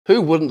Who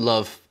wouldn't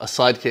love a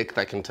sidekick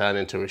that can turn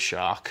into a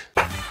shark?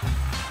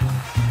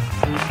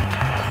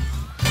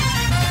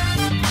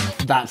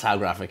 That's how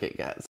graphic it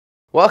gets.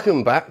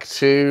 Welcome back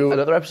to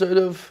another episode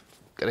of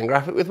Getting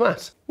Graphic with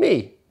Matt.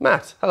 Me,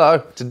 Matt.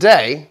 Hello.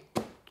 Today,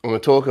 I'm going to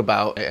talk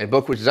about a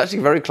book which is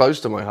actually very close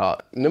to my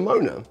heart,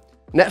 Nimona.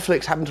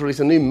 Netflix happened to release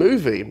a new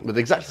movie with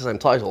exactly the same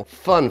title.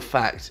 Fun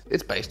fact,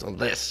 it's based on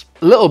this.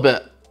 A little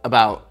bit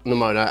about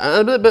Nimona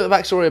and a bit of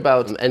backstory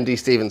about N.D.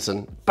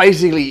 Stevenson.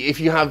 Basically,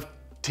 if you have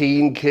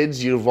teen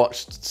kids, you've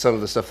watched some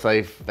of the stuff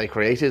they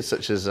created,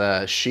 such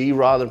as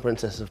She-Ra and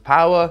Princess of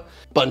Power,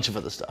 bunch of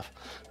other stuff.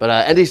 But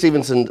N.D.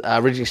 Stevenson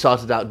originally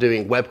started out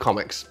doing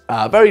webcomics,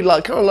 very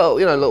like kind of little,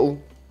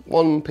 little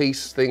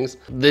one-piece things.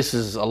 This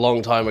is a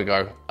long time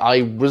ago.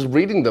 I was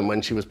reading them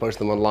when she was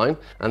posting them online,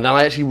 and then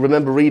I actually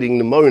remember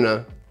reading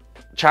Nimona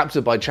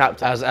chapter by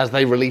chapter as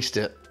they released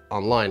it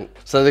online.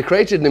 So they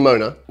created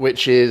Nimona,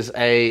 which is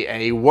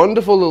a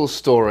wonderful little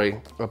story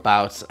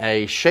about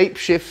a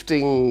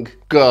shape-shifting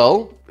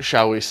girl,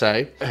 shall we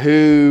say,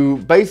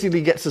 who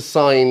basically gets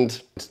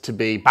assigned to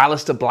be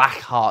Ballister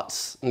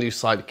Blackheart's new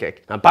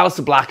sidekick. Now,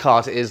 Ballister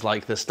Blackheart is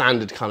like the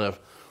standard kind of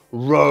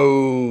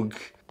rogue,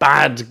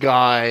 bad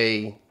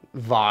guy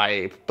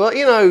vibe, but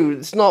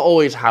it's not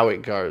always how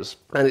it goes.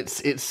 And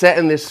it's set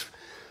in this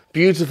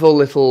beautiful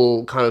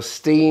little kind of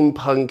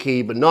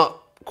steampunky, but not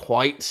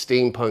quite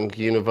steampunk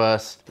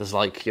universe. There's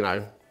like,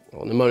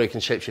 Nimona can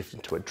shapeshift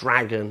into a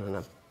dragon and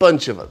a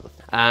bunch of other.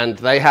 And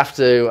they have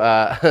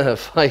to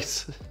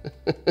fight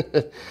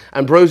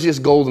Ambrosius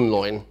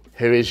Goldenloin,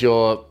 who is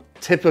your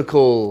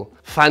typical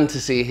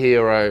fantasy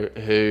hero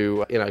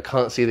who,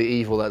 can't see the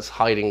evil that's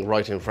hiding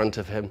right in front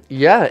of him.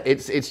 Yeah,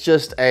 it's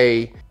just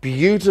a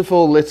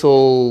beautiful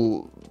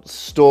little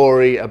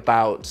story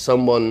about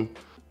someone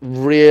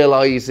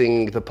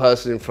realizing the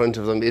person in front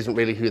of them isn't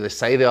really who they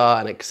say they are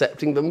and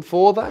accepting them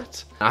for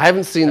that. I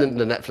haven't seen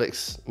the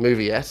Netflix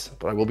movie yet,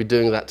 but I will be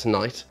doing that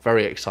tonight.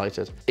 Very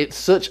excited. It's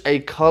such a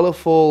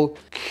colorful,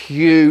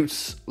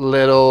 cute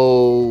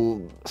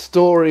little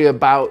story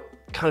about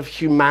kind of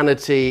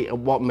humanity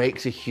and what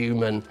makes a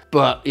human,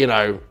 but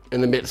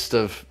in the midst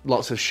of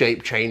lots of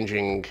shape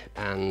changing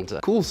and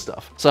cool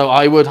stuff. So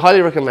I would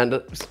highly recommend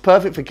it. It's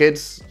perfect for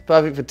kids,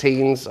 perfect for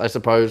teens, I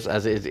suppose,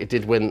 as it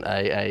did win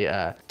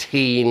a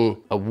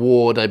teen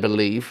award, I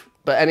believe.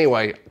 But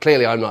anyway,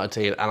 clearly I'm not a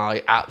teen and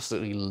I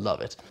absolutely love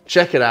it.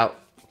 Check it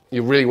out.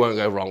 You really won't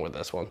go wrong with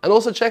this one. And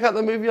also check out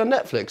the movie on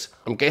Netflix.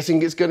 I'm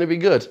guessing it's going to be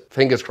good.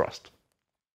 Fingers crossed.